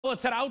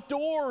Let's head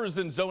outdoors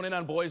and zone in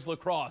on boys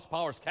lacrosse.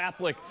 Powers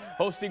Catholic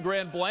hosting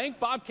Grand Blanc.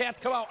 Bobcats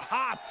come out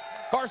hot.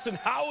 Carson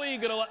Howie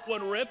gonna let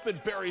one rip and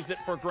buries it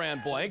for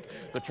Grand Blanc.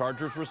 The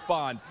Chargers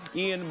respond.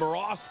 Ian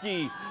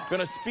Morosky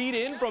gonna speed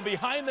in from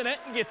behind the net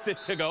and gets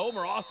it to go.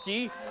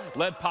 Morosky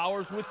led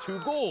Powers with 2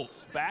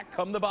 goals. Back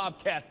come the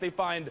Bobcats. They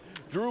find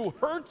Drew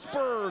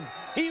Hertzberg.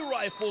 He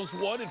rifles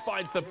one and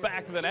finds the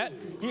back of the net.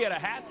 He had a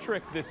hat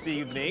trick this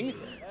evening.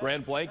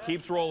 Grand Blanc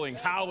keeps rolling.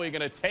 Howie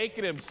gonna take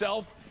it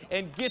himself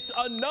and gets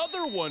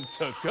another one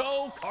to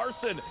go.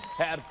 Carson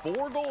had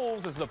 4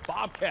 goals as the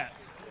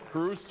Bobcats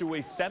cruise to a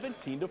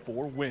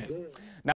 17-4 win. Now